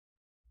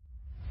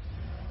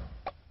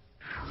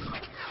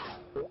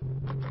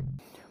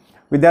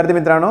विद्यार्थी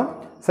मित्रांनो,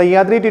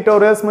 सह्याद्री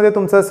ट्युटोरियल्समध्ये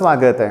तुमचं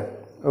स्वागत आहे.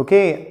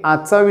 ओके,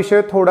 आजचा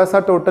विषय थोडासा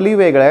टोटली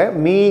वेगळा आहे.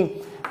 मी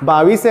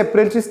 22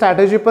 एप्रिलची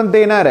स्ट्रॅटेजी पण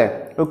देणार आहे.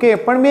 ओके,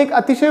 पण मी एक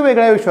अतिशय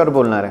वेगळ्या विषयावर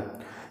बोलणार आहे.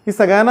 ही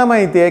सगळ्यांना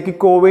माहिती आहे की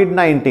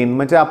कोविड-19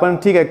 म्हणजे आपण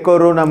ठीक आहे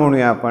कोरोना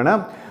म्हणूया आपण.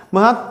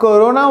 मग हा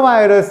कोरोना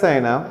व्हायरस आहे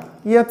ना,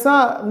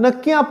 याचा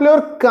नक्की आपल्यावर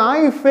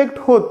काय इफेक्ट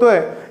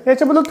होतोय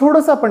याच्याबद्दल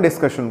थोडंसं आपण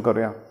डिस्कशन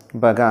करूया.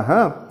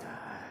 बघा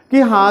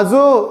की हा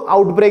जो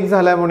आउटब्रेक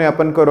झाला म्हणून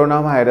आपण कोरोना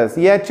व्हायरस,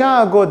 याच्या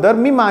अगोदर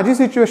मी माझी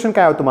सिच्युएशन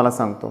काय तुम्हाला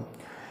सांगतो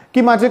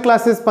की माझे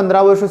क्लासेस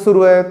 15 वर्ष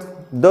सुरू आहेत.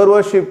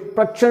 दरवर्षी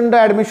प्रचंड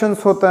ॲडमिशन्स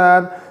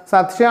होतात.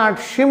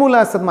 700-800 मुलं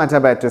असतात माझ्या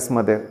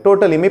बॅचेसमध्ये.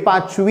 टोटली मी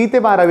 5वी ते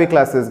 12वी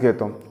क्लासेस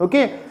घेतो.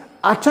 ओके,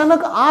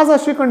 अचानक आज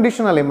अशी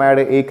कंडिशन आली,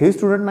 माझ्याकडे एकही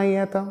स्टुडंट नाही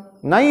आहे. आता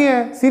नाही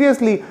आहे,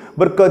 सिरियसली.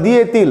 बरं कधी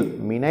येतील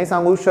मी नाही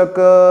सांगू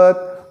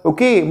शकत.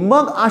 ओके,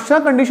 मग अशा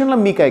कंडिशनला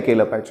मी काय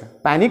केलं पाहिजे?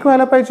 पॅनिक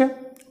व्हायला पाहिजे?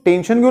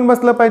 टेन्शन घेऊन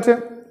बसलं पाहिजे?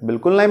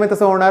 बिलकुल नाही, मी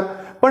तसं होणार.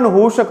 पण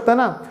होऊ शकतं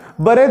ना.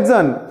 बरेच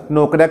जण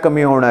नोकऱ्या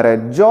कमी होणार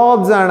आहेत,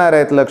 जॉब जाणार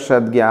आहेत,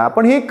 लक्षात घ्या.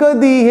 पण हे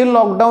कधी, हे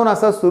लॉकडाऊन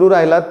असा सुरू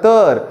राहिला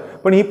तर,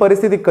 पण ही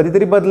परिस्थिती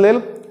कधीतरी बदलेल.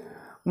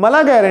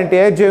 मला गॅरंटी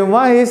आहे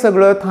जेव्हा हे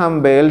सगळं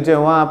थांबेल,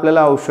 जेव्हा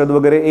आपल्याला औषध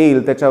वगैरे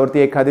येईल, त्याच्यावरती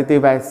एखादी ती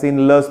वॅक्सिन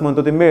लस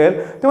म्हणतो ते मिळेल,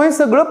 तेव्हा हे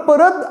सगळं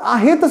परत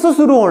आहे तसं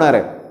सुरू होणार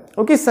आहे.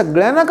 ओके,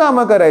 सगळ्यांना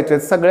कामं करायचे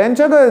आहेत,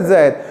 सगळ्यांच्या गरजा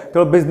आहेत,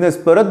 तेव्हा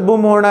बिझनेस परत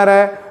बूम होणार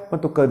आहे. पण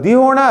तो कधी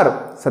होणार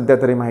सध्या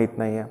तरी माहीत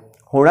नाही आहे.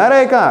 होणार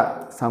आहे का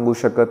सांगू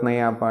शकत नाही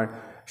आपण.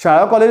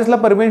 शाळा कॉलेजेसला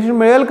परमिशन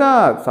मिळेल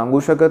का सांगू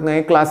शकत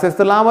नाही. क्लासेस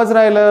तर लांबच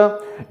राहिलं.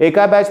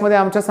 एका बॅचमध्ये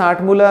आमच्या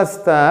 60 मुलं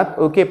असतात.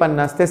 ओके,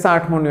 50 ते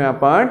 60 म्हणूया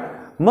आपण.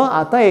 मग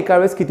आता एका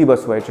वेळेस किती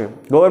बसवायचे?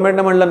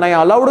 गव्हर्नमेंटनं म्हणलं नाही,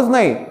 अलाउडच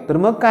नाही, तर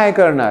मग काय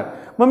करणार?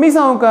 मग मी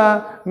सांगू का,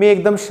 मी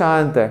एकदम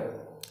शांत आहे.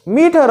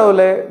 मी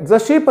ठरवलंय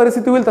जशी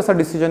परिस्थिती होईल तसा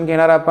डिसिजन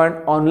घेणार आपण.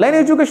 ऑनलाईन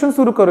एज्युकेशन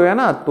सुरू करूया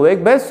ना, तो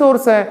एक बेस्ट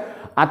सोर्स आहे.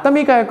 आता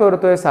मी काय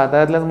करतोय,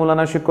 साताऱ्यातल्याच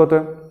मुलांना शिकवतोय.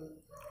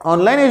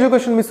 ऑनलाईन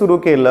एज्युकेशन मी सुरू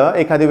केलं.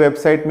 एखादी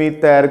वेबसाईट मी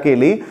तयार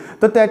केली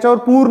तर त्याच्यावर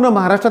पूर्ण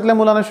महाराष्ट्रातल्या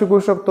मुलांना शिकवू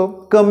शकतो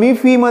कमी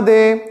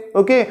फीमध्ये.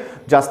 ओके,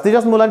 जास्तीत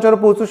जास्त मुलांच्यावर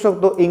पोहोचू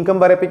शकतो. इन्कम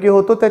बऱ्यापैकी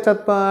होतो त्याच्यात.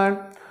 पण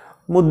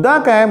मुद्दा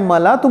काय,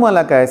 मला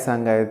तुम्हाला काय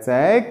सांगायचं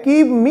आहे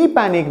की मी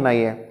पॅनिक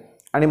नाही आहे.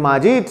 आणि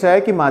माझी इच्छा आहे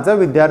की माझा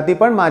विद्यार्थी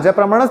पण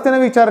माझ्याप्रमाणेच त्याने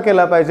विचार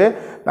केला पाहिजे.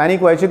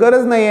 पॅनिक व्हायची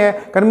गरज नाही आहे,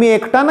 कारण मी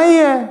एकटा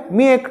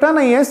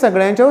नाही आहे.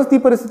 सगळ्यांच्यावरच ती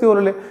परिस्थिती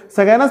ओरडली.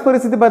 सगळ्यांनाच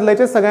परिस्थिती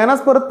बदलायची,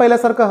 सगळ्यांनाच परत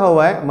पहिल्यासारखं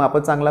हवं आहे. मग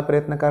आपण चांगला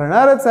प्रयत्न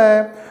करणारच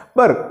आहे.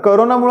 बरं,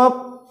 करोनामुळं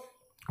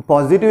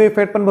पॉझिटिव्ह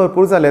इफेक्ट पण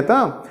भरपूर झालेत.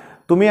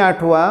 तुम्ही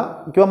आठवा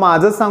किंवा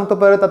माझंच सांगतो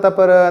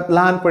परत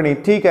लहानपणी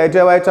ठीक आहे,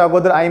 जेवायच्या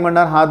अगोदर आई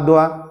म्हणणार हात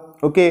धुवा.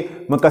 ओके,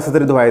 मग कसं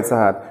तरी धुवायचा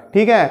हात.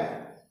 ठीक आहे,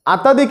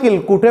 आता देखील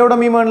कुठे एवढं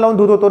मी मन लावून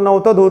धुत होतो?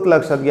 नव्हतं धुत,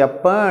 लक्षात घ्या.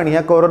 पण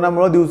ह्या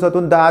कोरोनामुळे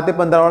दिवसातून 10 ते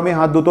 15 वेळा मी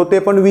हात धुतो, ते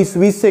पण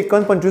 20-20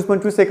 सेकंद,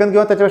 25-25 सेकंद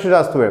किंवा त्याच्यापेक्षा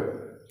जास्त वेळ.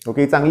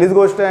 ओके, चांगलीच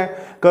गोष्ट आहे.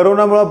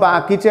 करोनामुळे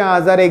बाकीचे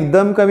आजार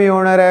एकदम कमी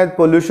होणार आहेत,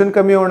 पोल्युशन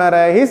कमी होणार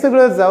आहे. हे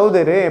सगळं जाऊ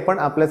दे रे, पण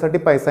आपल्यासाठी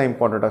पैसा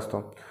इम्पॉर्टंट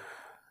असतो.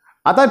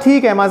 आता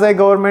ठीक आहे, माझा एक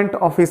गव्हर्नमेंट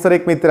ऑफिसर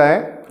एक मित्र आहे.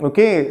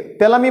 ओके,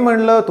 त्याला मी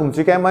म्हणलं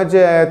तुमची काय मजा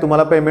आहे,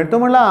 तुम्हाला पेमेंट? तो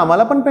म्हणला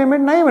आम्हाला पण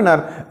पेमेंट नाही होणार.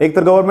 एक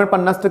तर गव्हर्नमेंट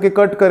 50%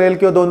 कट करेल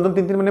किंवा 2-2,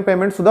 3-3 महिने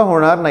पेमेंट सुद्धा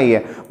होणार नाहीये.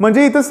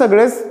 म्हणजे इथं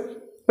सगळेच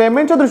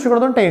पेमेंटच्या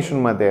दृष्टिकोनातून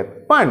टेन्शनमध्ये आहेत.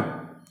 पण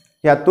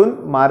यातून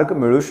मार्ग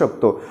मिळू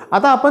शकतो.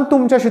 आता आपण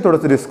तुमच्याशी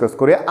थोडंसं डिस्कस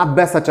करूया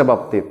अभ्यासाच्या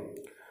बाबतीत.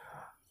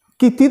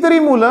 कितीतरी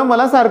मुलं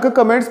मला सारखं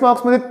कमेंट्स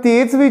बॉक्समध्ये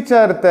तेच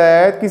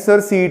विचारतायत की सर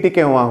CET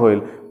केव्हा होईल?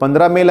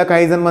 15 मेला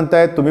काही जण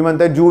म्हणतायत, तुम्ही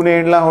म्हणताय जून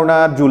एंडला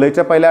होणार,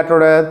 जुलैच्या पहिल्या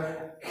आठवड्यात.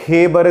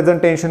 हे बरेच जण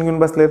टेन्शन घेऊन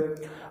बसलेत.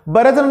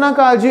 बऱ्याच जणांना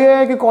काळजी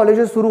आहे की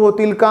कॉलेजेस सुरू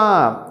होतील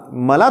का?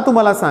 मला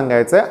तुम्हाला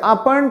सांगायचं आहे,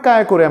 आपण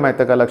काय करूया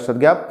माहिती का? लक्षात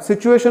घ्या,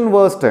 सिच्युएशन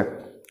वर्स्ट आहे.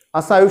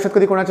 असं आयुष्यात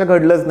कधी कोणाच्या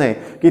घडलंच नाही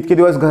की इतके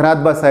दिवस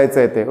घरात बसायचं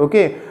आहे ते.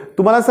 ओके,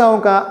 तुम्हाला सांगू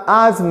का,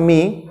 आज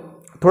मी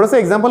थोडंसं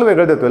एक्झाम्पल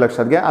वेगळं देतोय,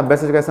 लक्षात घ्या.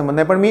 अभ्यासाचे काही संबंध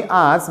नाही. पण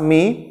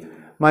मी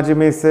माझी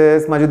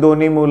मिसेस, माझी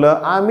दोन्ही मुलं,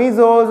 आम्ही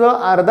जवळजवळ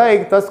अर्धा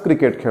 1 तास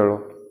क्रिकेट खेळलो.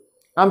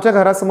 आमच्या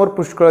घरासमोर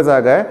पुष्कळ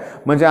जागा आहे.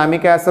 म्हणजे आम्ही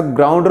काय असं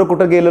ग्राउंडवर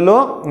कुठं गेलेलो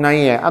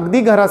नाही आहे,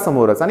 अगदी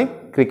घरासमोरच. आणि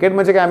क्रिकेट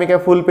म्हणजे काय, आम्ही काय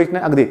फुल पिच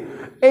नाही, अगदी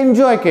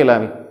एन्जॉय केलं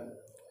आम्ही.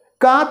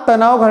 का?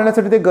 तणाव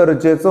घालण्यासाठी ते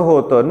गरजेचं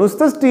होतं.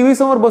 नुसतंच TV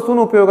समोर बसून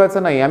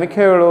उपयोगाचं नाही. आम्ही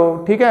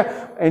खेळलो, ठीक आहे,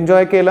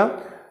 एन्जॉय केलं.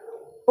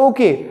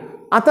 ओके,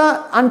 आता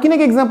आणखीन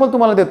एक एक्झाम्पल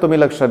तुम्हाला देतो मी,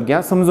 लक्षात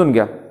घ्या, समजून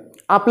घ्या.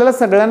 आपल्याला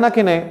सगळ्यांना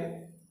की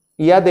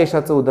नाही या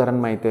देशाचं उदाहरण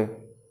माहिती आहे.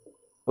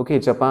 Okay,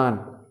 Japan.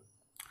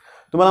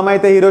 तुम्हाला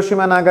माहिती आहे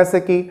हिरोशिमा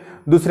नागासाकी.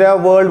 दुसऱ्या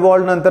वर्ल्ड वॉर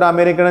नंतर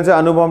अमेरिकेने जे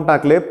अणुबॉम्ब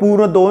टाकले,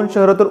 पूर्ण 2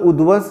 शहरं तर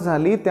उद्ध्वस्त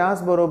झाली.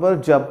 त्याचबरोबर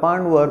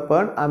जपानवर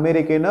पण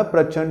अमेरिकेनं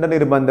प्रचंड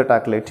निर्बंध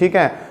टाकले. ठीक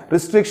आहे,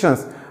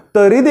 रिस्ट्रिक्शन्स.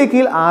 तरी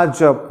देखील आज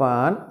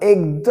जपान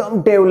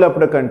एकदम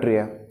डेव्हलप्ड कंट्री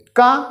आहे.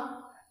 का?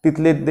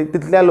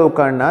 तिथल्या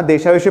लोकांना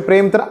देशाविषयी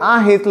प्रेम तर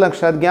आहेच,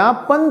 लक्षात घ्या.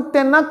 पण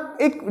त्यांना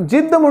एक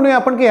जिद्द म्हणूया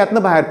आपण की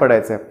यातनं बाहेर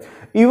पडायचं आहे.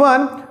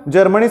 इवन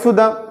जर्मनी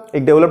सुद्धा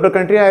एक डेव्हलप्ड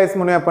कंट्री आहेच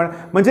म्हणूया आपण.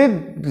 म्हणजे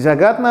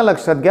जगात ना,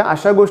 लक्षात घ्या,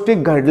 अशा गोष्टी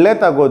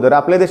घडल्यात अगोदर.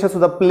 आपल्या देशात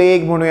सुद्धा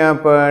प्लेग म्हणूया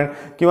आपण,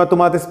 किंवा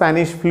तुम्हाला ते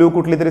स्पॅनिश फ्लू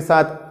कुठली तरी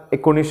साथ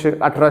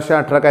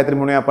 1818 काहीतरी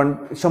म्हणूया आपण,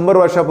 100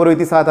 वर्षापूर्वी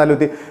ती साथ आली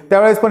होती.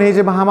 त्यावेळेस पण हे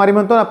जे महामारी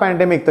म्हणतो ना,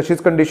 पॅन्डेमिक,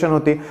 तशीच कंडिशन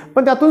होती.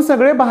 पण त्यातून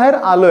सगळे बाहेर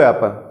आलोय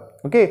आपण.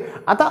 ओके,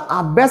 आता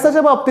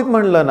अभ्यासाच्या बाबतीत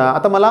म्हणलं ना,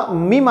 आता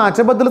मी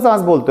माझ्याबद्दलच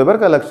आज बोलतोय बरं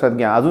का, लक्षात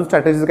घ्या, अजून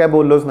स्ट्रॅटेजीज काय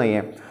बोललोच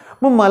नाहीये.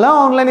 मग मला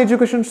ऑनलाईन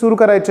एज्युकेशन सुरू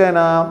करायचं आहे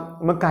ना,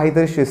 मग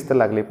काहीतरी शिस्त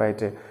लागली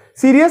पाहिजे.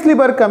 सिरियसली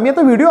बरं का, मी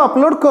आता व्हिडिओ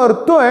अपलोड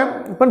करतोय,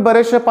 पण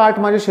बरेचसे पार्ट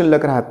माझे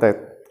शिल्लक राहत आहेत.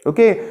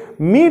 ओके,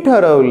 मी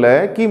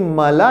ठरवलंय की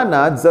मला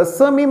ना,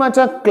 जसं मी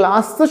माझ्या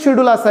क्लासचं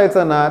शेड्यूल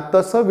असायचं ना,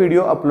 तसं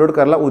व्हिडिओ अपलोड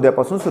करायला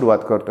उद्यापासून सुरुवात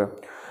करतोय.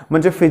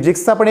 म्हणजे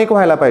फिजिक्सचा पण एक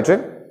व्हायला पाहिजे,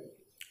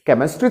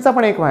 केमिस्ट्रीचा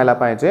पण एक व्हायला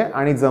पाहिजे,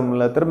 आणि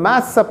जमलं तर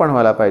मॅथ्सचा पण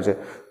व्हायला पाहिजे.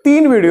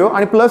 3 व्हिडिओ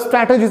आणि प्लस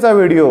स्ट्रॅटेजीचा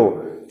व्हिडिओ,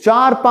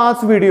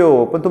 4-5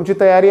 व्हिडिओ. पण तुमची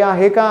तयारी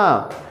आहे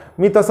का?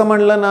 मी तसं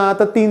म्हणलं ना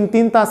तर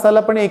 3-3 तासाला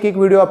पण एक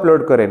व्हिडिओ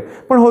अपलोड करेन.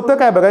 पण होतं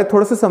काय बघा,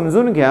 थोडंसं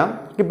समजून घ्या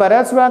की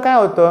बऱ्याच वेळा काय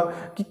होतं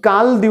की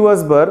काल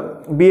दिवसभर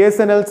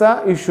BSNLचा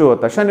इश्यू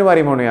होता,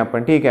 शनिवारी म्हणूया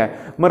आपण, ठीक आहे.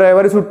 मग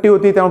रविवारी सुट्टी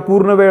होती, त्यामुळे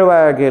पूर्ण वेळ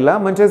वाया गेला.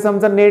 म्हणजे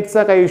समजा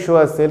नेटचा काही इश्यू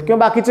असेल किंवा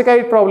बाकीचे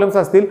काही प्रॉब्लेम्स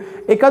असतील,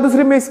 एका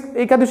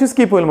दिवशी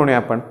स्किप होईल म्हणूया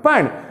आपण.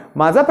 पण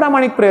माझा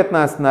प्रामाणिक प्रयत्न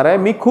असणार आहे,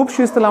 मी खूप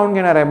शिस्त लावून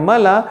घेणार आहे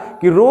मला,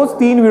 की रोज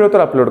 3 व्हिडिओ तर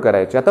अपलोड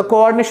करायचे. आता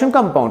कोऑर्डिनेशन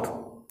कंपाऊंड,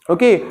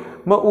 ओके,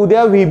 मग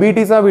उद्या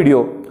VBTचा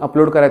व्हिडिओ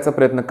अपलोड करायचा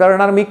प्रयत्न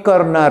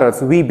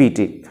करणारच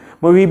VBT.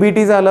 मग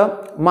VBT झालं,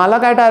 मला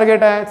काय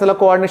टार्गेट आहे, चला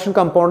कोऑर्डिनेशन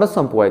कंपाऊंडच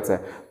संपवायचं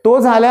आहे. तो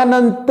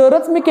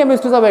झाल्यानंतरच मी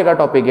केमिस्ट्रीचा वेगळा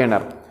टॉपिक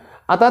घेणार.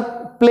 आता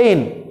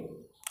प्लेन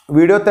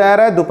व्हिडिओ तयार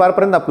आहे,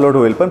 दुपारपर्यंत अपलोड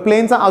होईल. पण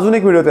प्लेनचा अजून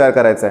एक व्हिडिओ तयार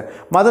करायचा आहे.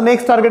 माझं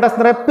नेक्स्ट टार्गेट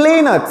असणार आहे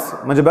प्लेनच.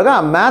 म्हणजे बघा,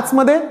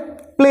 मॅथ्समध्ये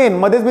प्लेन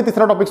मध्येच मी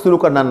तिसरा टॉपिक सुरू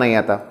करणार नाही.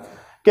 आता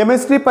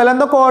केमिस्ट्री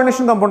पहिल्यांदा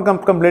कोऑर्डिनेशन कंपाऊंड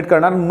कंप्लीट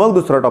करणार, मग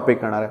दुसरा टॉपिक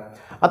करणार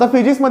आहे. आता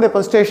फिजिक्समध्ये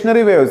पण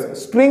स्टेशनरी वेव्स,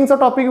 स्ट्रिंगचा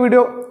टॉपिक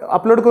व्हिडिओ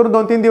अपलोड करून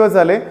 2-3 दिवस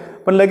झाले,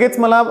 पण लगेच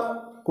मला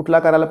कुठला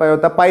करायला पाहिजे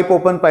होता, पाईप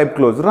ओपन पाईप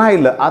क्लोज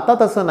राहिलं. आता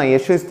तसं नाही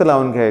आहे, शिस्त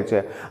लावून घ्यायची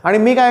आहे. आणि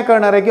मी काय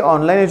करणार आहे की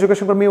ऑनलाईन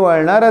एज्युकेशनवर मी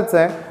वळणारच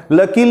आहे.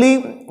 लकीली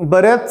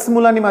बऱ्याच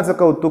मुलांनी माझं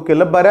कौतुक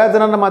केलं, बऱ्याच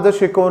जणांना माझं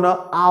शिकवणं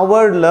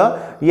आवडलं.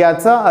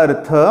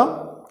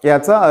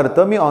 याचा अर्थ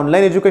मी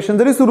ऑनलाईन एज्युकेशन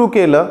जरी सुरू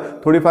केलं,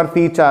 थोडीफार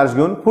फी चार्ज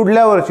घेऊन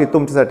पुढल्या वर्षी,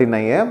 तुमच्यासाठी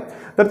नाही आहे,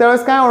 तर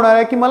त्यावेळेस काय होणार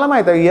आहे की मला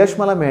माहिती आहे यश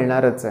मला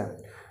मिळणारच आहे.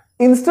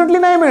 इन्स्टंटली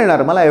नाही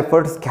मिळणार, मला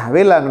एफर्ट्स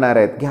घ्यावे लागणार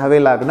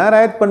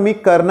आहेत, पण मी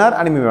करणार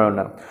आणि मी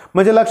मिळवणार.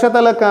 म्हणजे लक्षात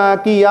आलं का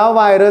की या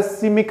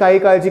व्हायरसची मी काही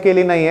काळजी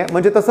केली नाही आहे.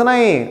 म्हणजे तसं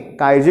नाही,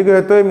 काळजी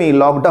घेतोय मी,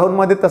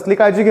 लॉकडाऊनमध्ये तसली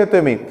काळजी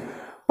घेतोय मी,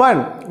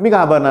 पण मी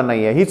घाबरणार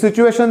नाही आहे. ही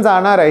सिच्युएशन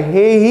जाणार आहे,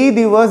 हेही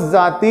दिवस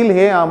जातील,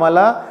 हे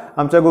आम्हाला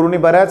आमच्या गुरूंनी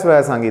बऱ्याच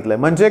वेळा सांगितलंय.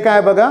 म्हणजे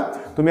काय बघा,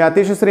 तुम्ही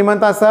अतिशय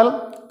श्रीमंत असाल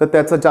तर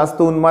त्याचं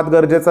जास्त उन्माद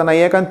गरजेचं नाही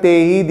आहे, कारण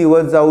तेही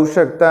दिवस जाऊ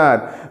शकतात.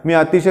 मी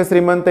अतिशय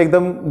श्रीमंत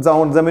एकदम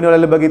जाऊन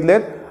जमिनीवाले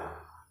बघितलेत,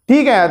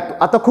 ठीक आहे,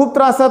 आता खूप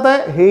त्रासात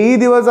आहे, हेही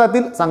दिवस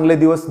जातील, चांगले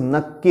दिवस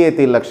नक्की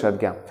येतील, लक्षात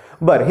घ्या.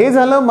 बरं, हे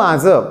झालं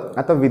माझं.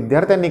 आता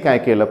विद्यार्थ्यांनी काय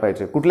केलं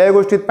पाहिजे? कुठल्याही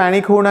गोष्टीत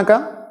पॅनिक होऊ नका.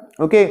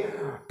 ओके,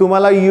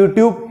 तुम्हाला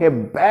YouTube हे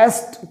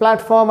बेस्ट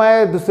प्लॅटफॉर्म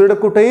आहे, दुसरीकडे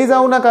कुठेही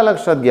जाऊ नका,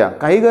 लक्षात घ्या.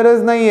 काही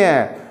गरज नाही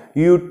आहे,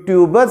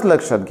 YouTubeच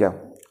लक्षात घ्या.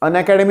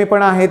 अनअकॅडमी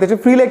पण आहे, त्याचे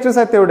फ्री लेक्चर्स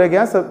आहेत, तेवढे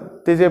घ्या.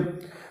 ते जे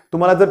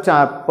तुम्हाला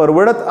जर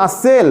परवडत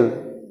असेल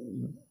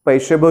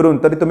पैसे भरून,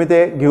 तरी तुम्ही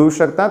ते घेऊ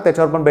शकता.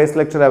 त्याच्यावर पण बेस्ट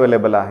लेक्चर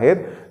अवेलेबल आहेत.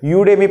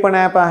 Udemy पण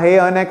ॲप आहे,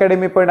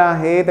 अनअकॅडमी पण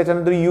आहे,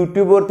 त्याच्यानंतर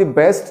YouTubeवरती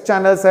बेस्ट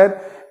चॅनल्स आहेत.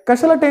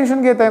 कशाला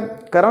टेन्शन घेत आहे?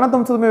 करा ना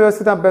तुमचं तुम्ही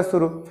व्यवस्थित अभ्यास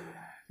सुरू.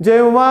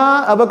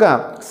 जेव्हा बघा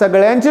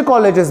सगळ्यांचे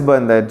कॉलेजेस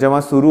बंद आहेत, जेव्हा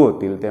सुरू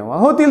होतील तेव्हा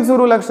होतील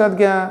सुरू, लक्षात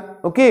घ्या.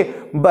 ओके,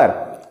 बरं,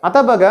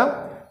 आता बघा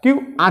की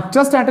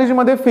आजच्या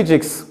स्ट्रॅटेजीमध्ये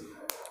physics,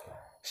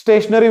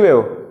 stationery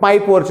wave,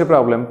 पाईपवरचे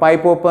problem,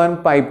 pipe open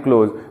pipe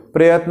close,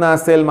 प्रयत्न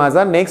असेल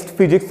माझा नेक्स्ट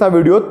फिजिक्सचा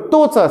व्हिडिओ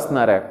तोच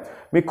असणार आहे.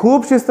 मी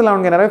खूप शिस्त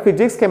लावून घेणार आहे,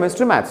 physics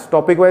chemistry maths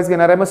topic wise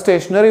घेणार आहे. मग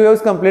स्टेशनरी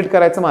वेव्स कंप्लीट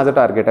करायचं माझं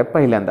टार्गेट आहे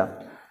पहिल्यांदा.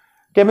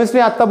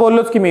 केमिस्ट्री आत्ता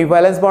बोललोच की मी,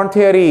 व्हॅलन्स बॉन्ड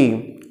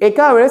थिअरी,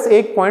 एका वेळेस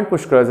 1 पॉईंट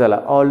पुष्कळ झाला.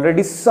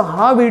 ऑलरेडी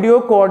 6 व्हिडिओ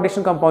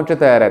कोऑर्डिनेशन कंपाऊंडचे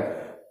तयार आहेत.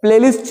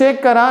 प्लेलिस्ट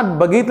चेक करा,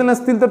 बघितलं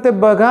नसतील तर ते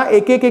बघा,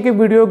 एक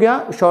व्हिडिओ घ्या,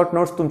 शॉर्ट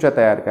नोट्स तुमच्या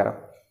तयार करा.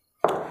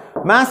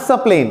 मॅथ्सचा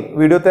प्लेन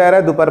व्हिडिओ तयार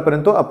आहे,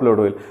 दुपारपर्यंत अपलोड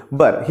होईल.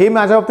 बरं, हे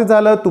माझ्या बाबतीत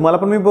झालं. तुम्हाला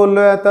पण मी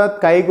बोललोय, आता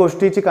काही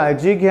गोष्टीची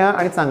काळजी घ्या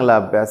आणि चांगला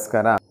अभ्यास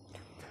करा.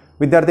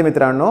 विद्यार्थी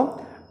मित्रांनो,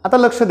 आता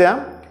लक्ष द्या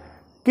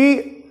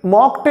की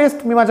मॉक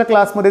टेस्ट, मी माझ्या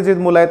क्लासमध्ये जे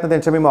मुलं आहेत ना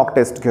त्यांच्या मी मॉक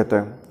टेस्ट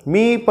घेतोय.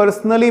 मी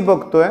पर्सनली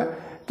बघतोय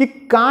की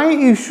काय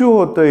इश्यू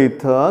होतं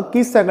इथं,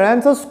 की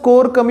सगळ्यांचा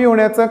स्कोर कमी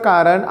होण्याचं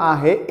कारण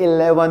आहे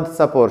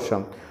 11thचा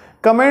पोर्शन.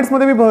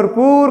 कमेंट्समध्ये मी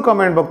भरपूर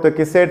कमेंट बघतोय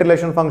की सेट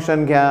रिलेशन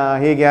फंक्शन घ्या,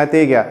 हे घ्या,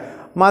 ते घ्या.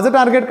 माझं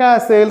टार्गेट काय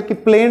असेल की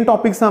प्लेन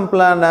टॉपिक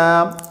संपला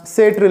ना,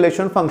 सेट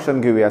रिलेशन फंक्शन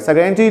घेऊया.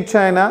 सगळ्यांची इच्छा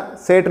आहे ना,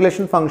 सेट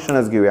रिलेशन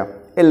फंक्शनच घेऊया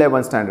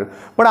 11th स्टँडर्ड.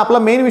 पण आपला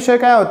मेन विषय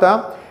काय होता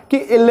की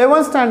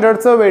 11th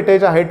स्टँडर्डचं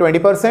वेटेज आहे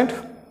 20%.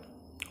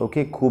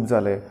 ओके, खूप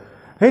झालंय.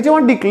 हे जेव्हा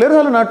डिक्लेअर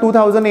झालं ना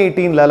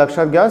 2018ला,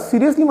 लक्षात घ्या,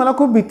 सिरियसली मला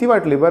खूप भीती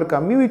वाटली बरं का.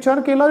 मी विचार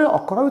केला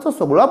 11वीचा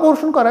सगळा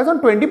पोर्शन करायचा आणि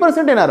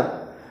 20% येणार.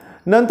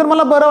 नंतर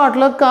मला बरं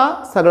वाटलं का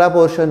सगळा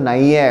पोर्शन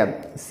नाही आहे,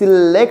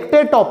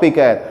 सिलेक्टेड टॉपिक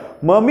आहेत.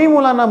 मग मी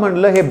मुलांना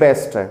म्हणलं हे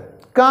बेस्ट आहे.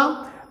 का?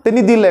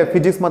 त्यांनी दिलंय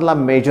फिजिक्समधला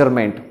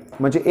मेजरमेंट,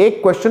 म्हणजे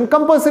एक क्वेश्चन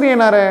कंपल्सरी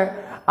येणार आहे.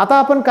 आता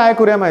आपण काय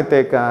करूया माहिती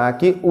आहे का,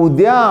 की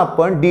उद्या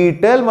आपण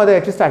डिटेलमध्ये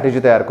याची स्ट्रॅटेजी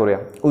तयार करूया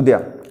उद्या,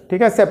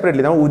 ठीक आहे,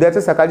 सेपरेटली. त्यामुळे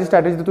उद्याच्या सकाळची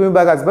स्ट्रॅटेजी तुम्ही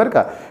बघाच बरं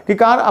का, की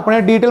कार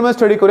आपण डिटेलमध्ये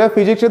स्टडी करूया.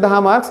 फिजिक्सचे 10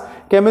 मार्क्स,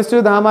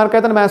 केमिस्ट्रीचे 10 मार्क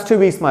आहेत आणि मॅथ्सचे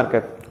 20 मार्क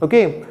आहेत.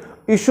 ओके,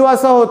 इश्यू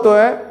असा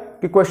होतोय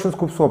की क्वेश्चन्स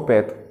खूप सोपे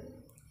आहेत,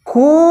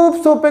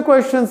 खूप सोपे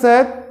क्वेश्चन्स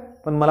आहेत,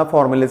 पण मला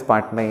फॉर्म्युलेज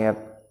पाठ नाही आहेत,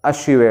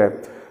 अशी वेळ.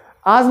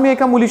 आज मी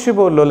एका मुलीशी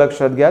बोललो,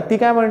 लक्षात घ्या, ती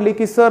काय म्हणली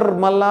की सर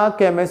मला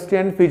केमिस्ट्री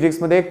आणि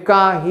फिजिक्समध्ये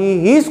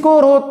काहीही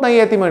स्कोर होत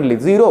नाहीये. ती म्हणली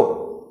 0.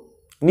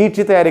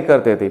 नीटची तयारी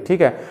करते ती,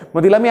 ठीक आहे.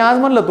 मग तिला मी आज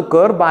म्हणलं तू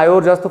कर,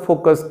 बायोवर जास्त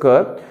फोकस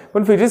कर,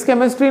 पण फिजिक्स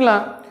केमिस्ट्रीला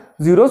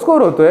 0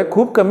 स्कोर होतोय,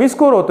 खूप कमी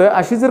स्कोर होतोय,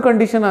 अशी जर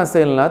कंडिशन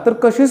असेल ना तर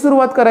कशी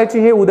सुरुवात करायची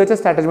हे उद्याच्या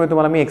स्ट्रॅटेजीमध्ये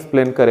तुम्हाला मी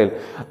एक्सप्लेन करेल.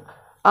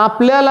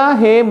 आपल्याला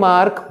हे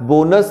मार्क,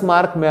 बोनस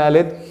मार्क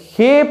मिळालेत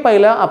हे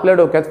पहिलं आपल्या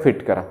डोक्यात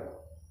फिट करा.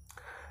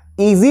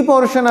 इझी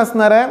पोर्शन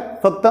असणार आहे,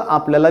 फक्त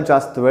आपल्याला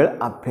जास्त वेळ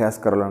अभ्यास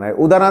करायला नाही.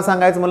 उदाहरण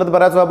सांगायचं म्हणलं तर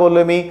बऱ्याच वेळा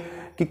बोललोय मी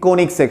की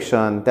कोनिक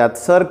सेक्शन, त्यात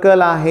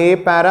सर्कल आहे,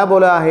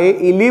 पॅराबोला आहे,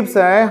 इलिप्स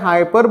आहे,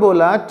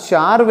 हायपरबोला,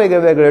 4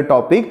 वेगवेगळे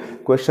टॉपिक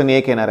क्वेश्चन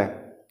 1 येणार आहे.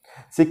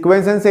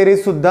 सिक्वेन्स अँड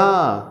सिरीज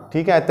सुद्धा,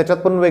 ठीक आहे, त्याच्यात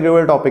पण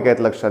वेगवेगळे टॉपिक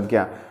आहेत, लक्षात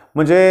घ्या.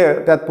 म्हणजे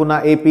त्यात पुन्हा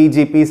एपी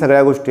जीपी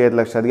सगळ्या गोष्टी आहेत,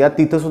 लक्षात घ्या,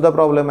 तिथं सुद्धा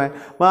प्रॉब्लेम आहे.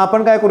 मग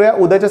आपण काय करूया,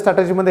 उद्याच्या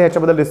स्ट्रॅटेजीमध्ये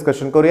ह्याच्याबद्दल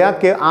डिस्कशन करूया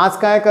की आज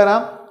काय करा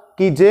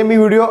की जे मी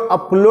व्हिडिओ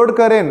अपलोड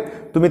करेन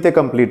तुम्ही ते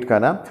कंप्लीट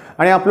करा.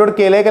 आणि अपलोड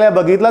केल्या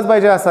बघितलाच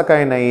पाहिजे असं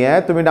काही नाही आहे,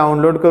 तुम्ही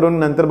डाउनलोड करून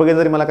नंतर बघितलं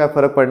तरी मला काय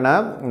फरक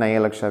पडणार नाही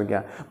आहे, लक्षात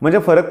घ्या. म्हणजे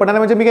फरक पडणार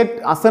म्हणजे मी काही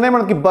असं नाही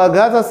म्हणत की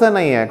बघाच असं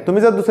नाही आहे.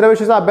 तुम्ही जर दुसऱ्या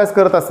विषयाचा अभ्यास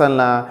करत असाल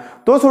ना,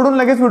 तो सोडून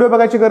लगेच व्हिडिओ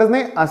बघायची गरज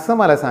नाही, असं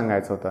मला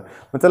सांगायचं होतं.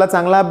 मग चला,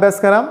 चांगला अभ्यास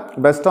करा.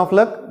 बेस्ट ऑफ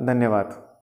लक. धन्यवाद.